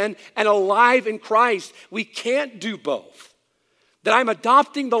sin and alive in Christ. We can't do both. That I'm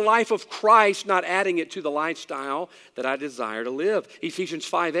adopting the life of Christ, not adding it to the lifestyle that I desire to live. Ephesians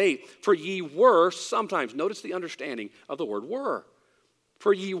 5:8, for ye were sometimes, notice the understanding of the word were.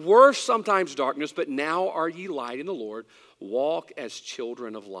 For ye were sometimes darkness, but now are ye light in the Lord. Walk as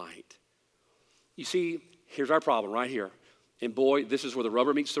children of light. You see, here's our problem right here. And boy, this is where the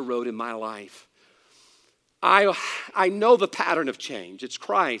rubber meets the road in my life. I know the pattern of change. It's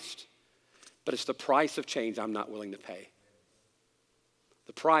Christ, but it's the price of change I'm not willing to pay.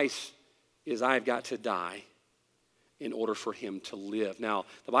 The price is I've got to die in order for him to live. Now,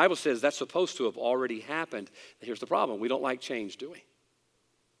 the Bible says that's supposed to have already happened. Here's the problem. We don't like change, do we?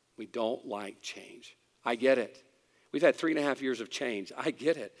 We don't like change. I get it. We've had 3.5 years of change. I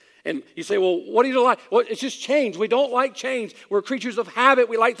get it. And you say, well, what do you like? Well, it's just change. We don't like change. We're creatures of habit.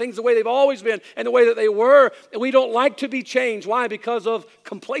 We like things the way they've always been and the way that they were. And we don't like to be changed. Why? Because of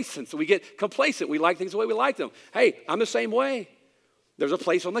complacence. We get complacent. We like things the way we like them. Hey, I'm the same way. There's a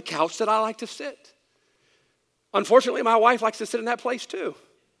place on the couch that I like to sit. Unfortunately, my wife likes to sit in that place too.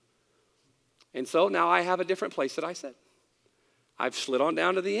 And so now I have a different place that I sit. I've slid on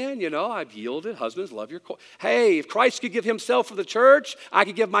down to the end, I've yielded. Husbands, love your Hey, if Christ could give himself for the church, I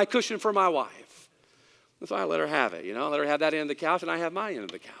could give my cushion for my wife. That's why I let her have it, Let her have that end of the couch, and I have my end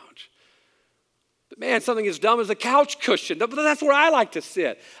of the couch. But man, something as dumb as a couch cushion, but that's where I like to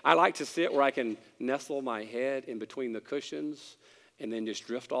sit. I like to sit where I can nestle my head in between the cushions and then just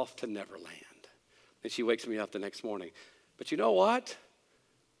drift off to Neverland. And she wakes me up the next morning. But you know what?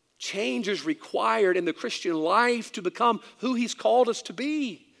 Change is required in the Christian life to become who he's called us to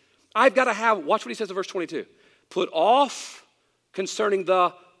be. I've got to watch what he says in verse 22. Put off concerning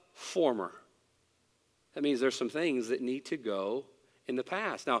the former. That means there's some things that need to go in the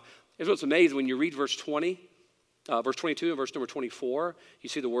past. Now, here's what's amazing. When you read verse 22 and verse number 24, you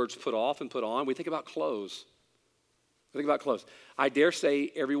see the words put off and put on. We think about clothes. Think about clothes. I dare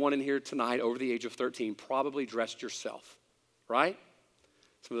say everyone in here tonight over the age of 13 probably dressed yourself, right?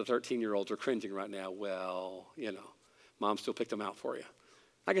 Some of the 13-year-olds are cringing right now. Well, Mom still picked them out for you.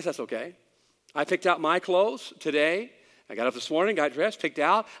 I guess that's okay. I picked out my clothes today. I got up this morning, got dressed, picked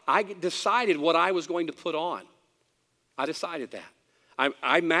out. I decided what I was going to put on. I decided that.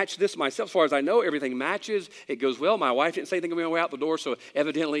 I matched this myself. As far as I know, everything matches. It goes well. My wife didn't say anything on my way out the door, so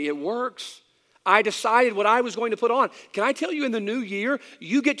evidently it works. I decided what I was going to put on. Can I tell you, in the new year,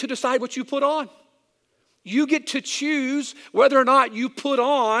 you get to decide what you put on. You get to choose whether or not you put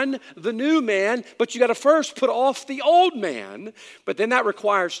on the new man, but you got to first put off the old man. But then that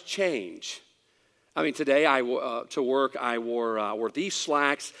requires change. I mean, today to work I wore these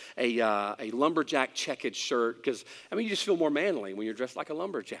slacks, a lumberjack checkered shirt, because you just feel more manly when you're dressed like a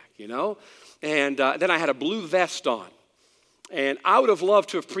lumberjack, And then I had a blue vest on. And I would have loved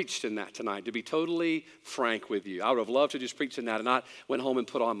to have preached in that tonight, to be totally frank with you. I would have loved to just preach in that and not went home and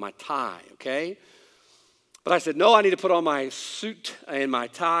put on my tie, okay? But I said, no, I need to put on my suit and my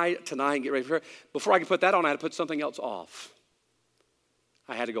tie tonight and get ready for it. Before I could put that on, I had to put something else off.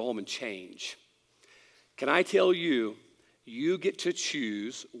 I had to go home and change. Can I tell you, you get to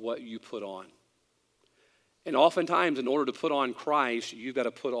choose what you put on. And oftentimes, in order to put on Christ, you've got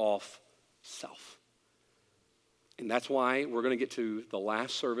to put off self. And that's why we're going to get to the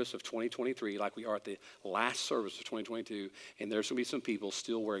last service of 2023, like we are at the last service of 2022, and there's going to be some people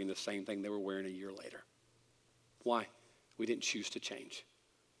still wearing the same thing they were wearing a year later. Why? We didn't choose to change.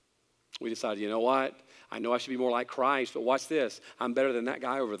 We decided, you know what? I know I should be more like Christ, but watch this. I'm better than that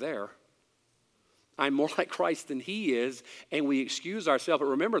guy over there. I'm more like Christ than he is, and we excuse ourselves. But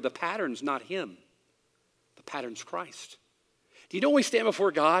remember, the pattern's not him. The pattern's Christ. Do you know when we stand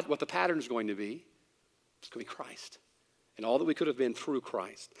before God, what the pattern's going to be? It's going to be Christ. And all that we could have been through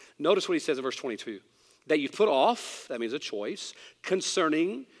Christ. Notice what he says in verse 22. That you put off, that means a choice,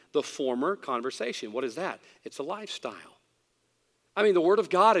 concerning the former conversation. What is that? It's a lifestyle. The Word of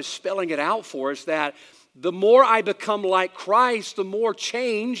God is spelling it out for us that the more I become like Christ, the more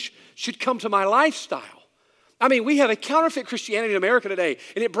change should come to my lifestyle. I mean, we have a counterfeit Christianity in America today,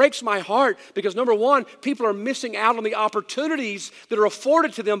 and it breaks my heart because, number one, people are missing out on the opportunities that are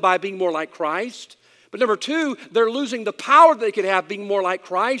afforded to them by being more like Christ. But number two, they're losing the power they could have being more like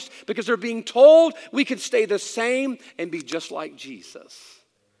Christ because they're being told we can stay the same and be just like Jesus.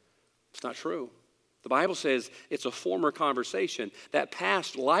 It's not true. The Bible says it's a former conversation. That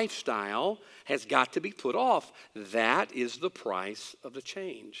past lifestyle has got to be put off. That is the price of the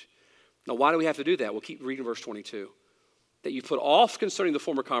change. Now, why do we have to do that? We'll keep reading verse 22. That you put off concerning the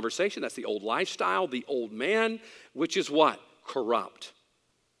former conversation, that's the old lifestyle, the old man, which is what? Corrupt.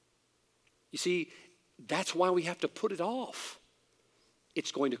 You see, that's why we have to put it off.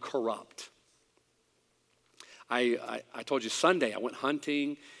 It's going to corrupt. I told you Sunday I went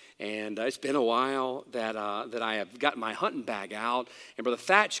hunting, and it's been a while that I have gotten my hunting bag out. And Brother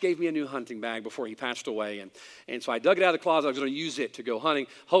Thatch gave me a new hunting bag before he passed away. And so I dug it out of the closet. I was going to use it to go hunting,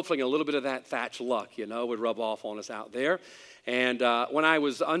 hopefully a little bit of that Thatch luck, would rub off on us out there. And when I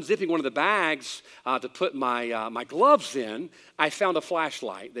was unzipping one of the bags to put my gloves in, I found a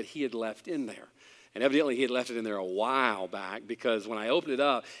flashlight that he had left in there. And evidently he had left it in there a while back because when I opened it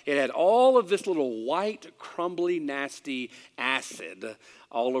up, it had all of this little white, crumbly, nasty acid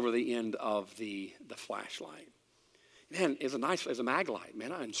all over the end of the flashlight. Man, it was a mag light.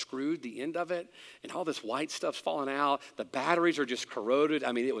 Man, I unscrewed the end of it, and all this white stuff's falling out. The batteries are just corroded.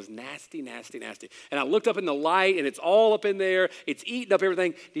 I mean, it was nasty, nasty, nasty. And I looked up in the light, and it's all up in there. It's eating up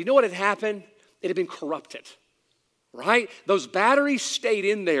everything. Do you know what had happened? It had been corrupted. Right? Those batteries stayed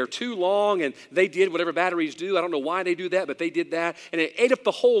in there too long, and they did whatever batteries do. I don't know why they do that, but they did that, and it ate up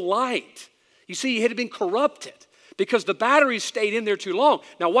the whole light. You see, it had been corrupted because the batteries stayed in there too long.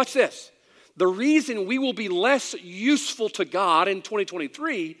 Now, watch this. The reason we will be less useful to God in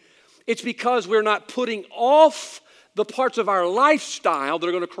 2023, it's because we're not putting off the parts of our lifestyle that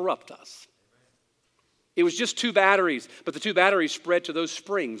are going to corrupt us. It was just 2 batteries, but the 2 batteries spread to those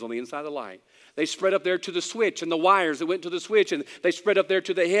springs on the inside of the light. They spread up there to the switch and the wires that went to the switch, and they spread up there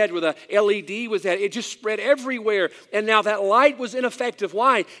to the head where the LED was at. It just spread everywhere, and now that light was ineffective.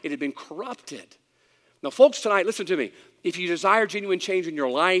 Why? It had been corrupted. Now, folks, tonight, listen to me. If you desire genuine change in your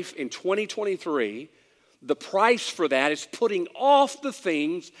life in 2023, the price for that is putting off the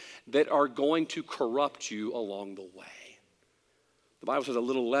things that are going to corrupt you along the way. The Bible says a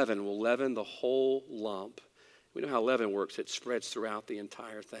little leaven will leaven the whole lump. We know how leaven works. It spreads throughout the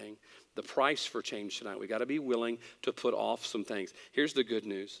entire thing. The price for change tonight, we got to be willing to put off some things. Here's the good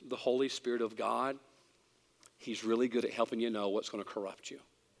news. The Holy Spirit of God, He's really good at helping you know what's going to corrupt you.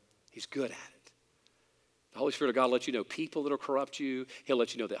 He's good at it. The Holy Spirit of God will let you know people that will corrupt you. He'll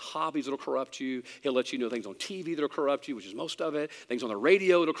let you know that hobbies that will corrupt you. He'll let you know things on TV that will corrupt you, which is most of it. Things on the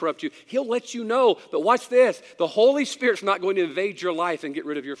radio that will corrupt you. He'll let you know. But watch this. The Holy Spirit's not going to invade your life and get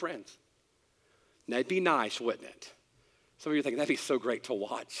rid of your friends. Now, it'd be nice, wouldn't it? Some of you are thinking, that'd be so great to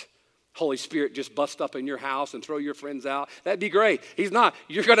watch. Holy Spirit just bust up in your house and throw your friends out. That'd be great. He's not.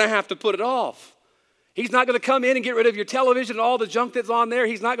 You're going to have to put it off. He's not going to come in and get rid of your television and all the junk that's on there.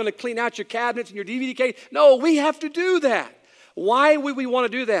 He's not going to clean out your cabinets and your DVD case. No, we have to do that. Why would we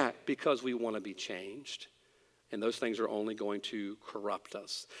want to do that? Because we want to be changed. And those things are only going to corrupt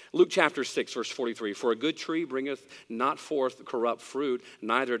us. Luke chapter 6, verse 43. For a good tree bringeth not forth corrupt fruit,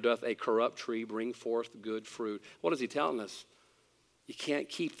 neither doth a corrupt tree bring forth good fruit. What is he telling us? You can't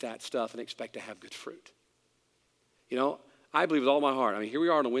keep that stuff and expect to have good fruit. I believe with all my heart. I mean, here we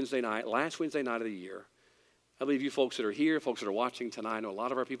are on a Wednesday night, last Wednesday night of the year. I believe you folks that are here, folks that are watching tonight, I know a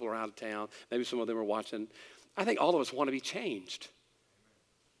lot of our people are out of town. Maybe some of them are watching. I think all of us want to be changed.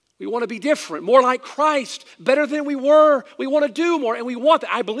 We want to be different, more like Christ, better than we were. We want to do more, and we want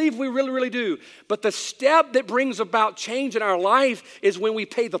that. I believe we really, really do. But the step that brings about change in our life is when we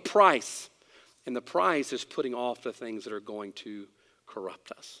pay the price. And the price is putting off the things that are going to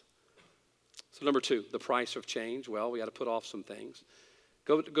corrupt us. So number 2, the price of change. Well, we got to put off some things.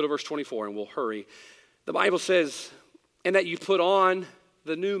 Go to verse 24 and we'll hurry. The Bible says, and that you put on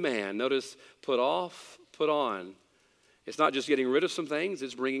the new man. Notice, put off, put on. It's not just getting rid of some things,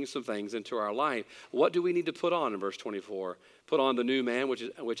 it's bringing some things into our life. What do we need to put on in verse 24? Put on the new man,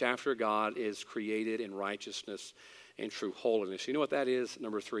 which after God is created in righteousness and true holiness. You know what that is?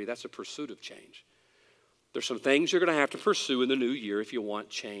 Number 3, that's a pursuit of change. There's some things you're going to have to pursue in the new year if you want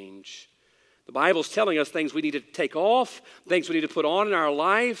change. The Bible's telling us things we need to take off, things we need to put on in our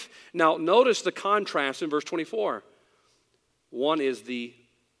life. Now, notice the contrast in verse 24. One is the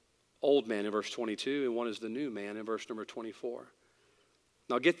old man in verse 22, and one is the new man in verse number 24.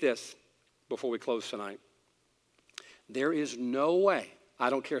 Now, get this before we close tonight. There is no way, I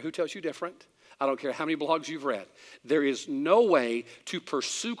don't care who tells you different, I don't care how many blogs you've read. There is no way to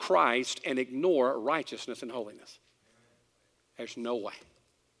pursue Christ and ignore righteousness and holiness. There's no way.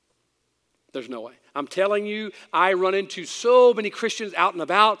 There's no way. I'm telling you, I run into so many Christians out and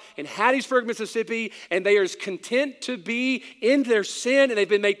about in Hattiesburg, Mississippi, and they are as content to be in their sin, and they've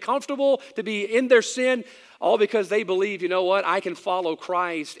been made comfortable to be in their sin, all because they believe, you know what, I can follow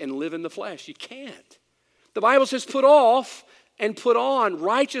Christ and live in the flesh. You can't. The Bible says put off and put on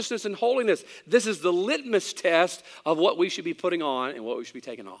righteousness and holiness. This is the litmus test of what we should be putting on and what we should be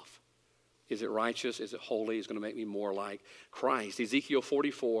taking off. Is it righteous? Is it holy? Is it going to make me more like Christ? Ezekiel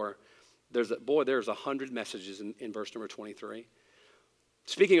 44. There's 100 messages in verse number 23.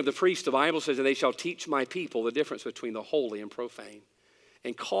 Speaking of the priest, the Bible says, and they shall teach my people the difference between the holy and profane,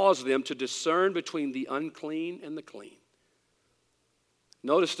 and cause them to discern between the unclean and the clean.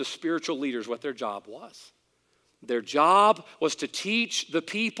 Notice the spiritual leaders, what their job was. Their job was to teach the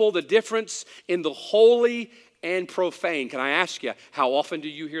people the difference in the holy and profane. Can I ask you, how often do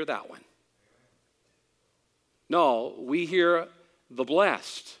you hear that one? No, we hear the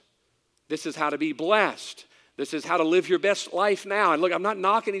blessed. This is how to be blessed. This is how to live your best life now. And look, I'm not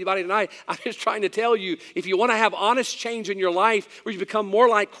knocking anybody tonight. I'm just trying to tell you, if you want to have honest change in your life where you become more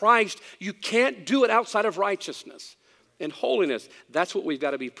like Christ, you can't do it outside of righteousness and holiness. That's what we've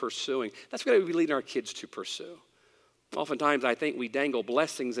got to be pursuing. That's what we've got to be leading our kids to pursue. Oftentimes, I think we dangle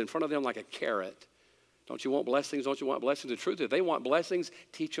blessings in front of them like a carrot. Don't you want blessings? Don't you want blessings? The truth is, if they want blessings,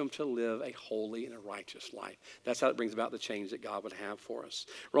 teach them to live a holy and a righteous life. That's how it brings about the change that God would have for us.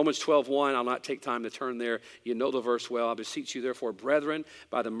 Romans 12:1, I'll not take time to turn there. You know the verse well. I beseech you, therefore, brethren,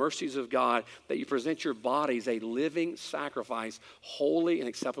 by the mercies of God, that you present your bodies a living sacrifice, holy and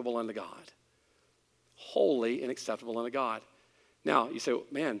acceptable unto God. Holy and acceptable unto God. Now, you say,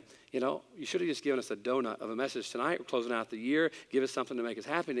 man, you should have just given us a donut of a message tonight. We're closing out the year. Give us something to make us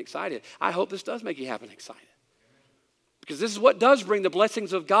happy and excited. I hope this does make you happy and excited. Because this is what does bring the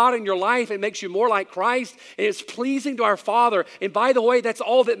blessings of God in your life. It makes you more like Christ, and it's pleasing to our Father. And by the way, that's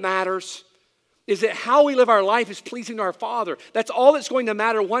all that matters, is that how we live our life is pleasing to our Father. That's all that's going to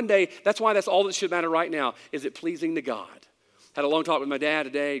matter one day. That's why that's all that should matter right now. Is it pleasing to God? Had a long talk with my dad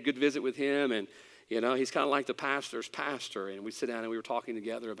today, good visit with him, and he's kind of like the pastor's pastor, and we sit down and we were talking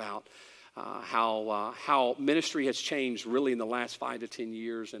together about how ministry has changed really in the last 5 to 10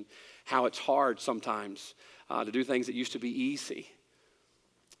 years, and how it's hard sometimes to do things that used to be easy.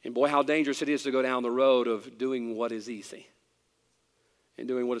 And boy, how dangerous it is to go down the road of doing what is easy and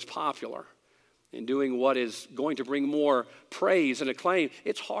doing what is popular and doing what is going to bring more praise and acclaim.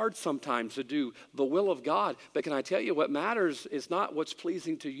 It's hard sometimes to do the will of God. But can I tell you, what matters is not what's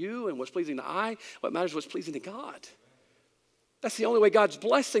pleasing to you and what's pleasing to I. What matters is what's pleasing to God. That's the only way God's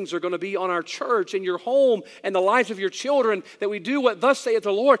blessings are going to be on our church and your home and the lives of your children, that we do what thus saith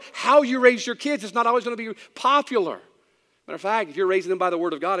the Lord. How you raise your kids is not always going to be popular. Matter of fact, if you're raising them by the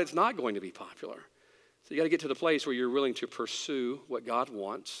word of God, it's not going to be popular. So you got to get to the place where you're willing to pursue what God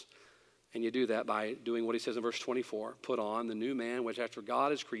wants. And you do that by doing what he says in verse 24. Put on the new man, which after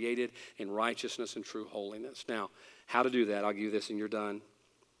God is created in righteousness and true holiness. Now, how to do that? I'll give you this and you're done.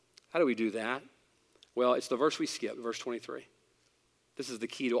 How do we do that? Well, it's the verse we skipped, verse 23. This is the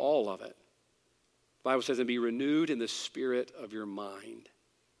key to all of it. The Bible says, and be renewed in the spirit of your mind.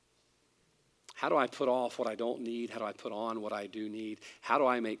 How do I put off what I don't need? How do I put on what I do need? How do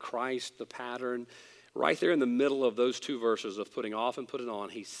I make Christ the pattern? Right there in the middle of those two verses of putting off and putting on,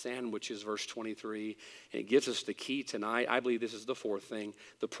 he sandwiches verse 23, and it gives us the key tonight. I believe this is the fourth thing.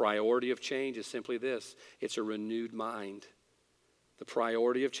 The priority of change is simply this. It's a renewed mind. The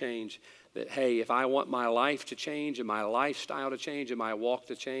priority of change, that, hey, if I want my life to change and my lifestyle to change and my walk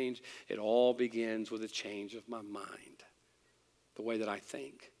to change, it all begins with a change of my mind, the way that I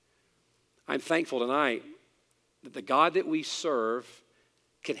think. I'm thankful tonight that the God that we serve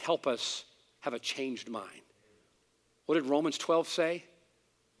can help us have a changed mind. What did Romans 12 say?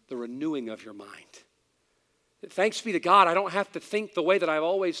 The renewing of your mind. Thanks be to God, I don't have to think the way that I've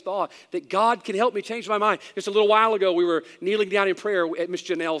always thought, that God can help me change my mind. Just a little while ago, we were kneeling down in prayer at Miss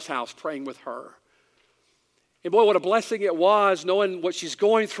Janelle's house, praying with her. And boy, what a blessing it was, knowing what she's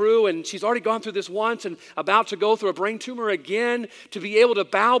going through, and she's already gone through this once and about to go through a brain tumor again, to be able to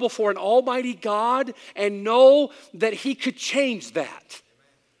bow before an almighty God and know that he could change that.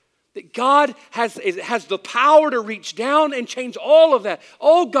 That God has the power to reach down and change all of that.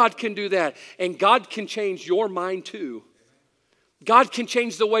 Oh, God can do that. And God can change your mind too. God can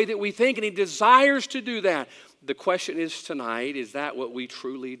change the way that we think, and he desires to do that. The question is tonight, is that what we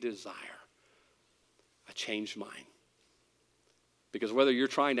truly desire? A changed mind. Because whether you're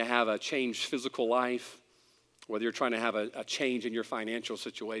trying to have a changed physical life, whether you're trying to have a change in your financial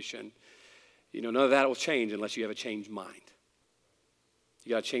situation, None of that will change unless you have a changed mind. You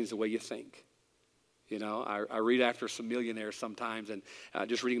got to change the way you think. I read after some millionaires sometimes and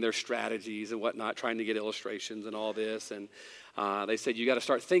just reading their strategies and whatnot, trying to get illustrations and all this. And they said, you got to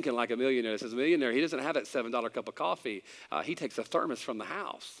start thinking like a millionaire. It says, a millionaire, he doesn't have that $7 cup of coffee. He takes a thermos from the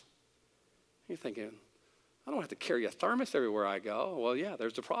house. You're thinking, I don't have to carry a thermos everywhere I go. Well, yeah,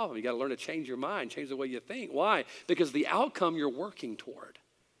 there's the problem. You got to learn to change your mind, change the way you think. Why? Because the outcome you're working toward.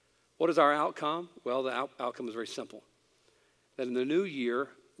 What is our outcome? Well, the outcome is very simple. That in the new year,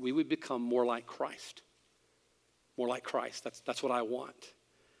 we would become more like Christ. More like Christ. That's what I want.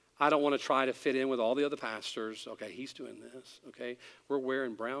 I don't want to try to fit in with all the other pastors. Okay, he's doing this. Okay, we're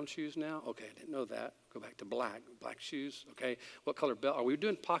wearing brown shoes now. Okay, I didn't know that. Go back to black shoes. Okay, what color belt? Are we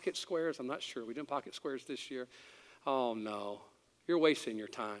doing pocket squares? I'm not sure. Are we doing pocket squares this year? Oh, no. You're wasting your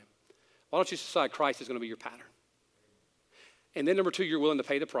time. Why don't you decide Christ is going to be your pattern? And then number 2, you're willing to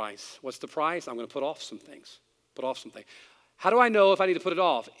pay the price. What's the price? I'm going to put off some things. Put off some things. How do I know if I need to put it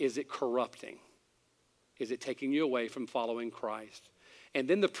off? Is it corrupting? Is it taking you away from following Christ? And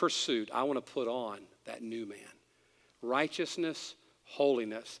then the pursuit, I want to put on that new man. Righteousness,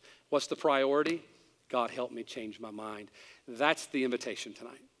 holiness. What's the priority? God, help me change my mind. That's the invitation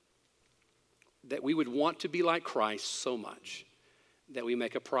tonight. That we would want to be like Christ so much that we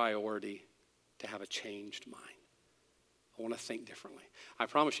make a priority to have a changed mind. I want to think differently. I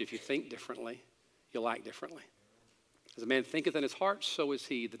promise you, if you think differently, you'll act differently. As a man thinketh in his heart, so is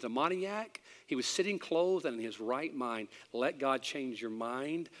he. The demoniac, he was sitting clothed and in his right mind. Let God change your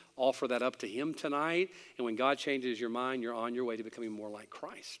mind. Offer that up to him tonight. And when God changes your mind, you're on your way to becoming more like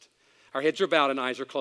Christ. Our heads are bowed and eyes are closed.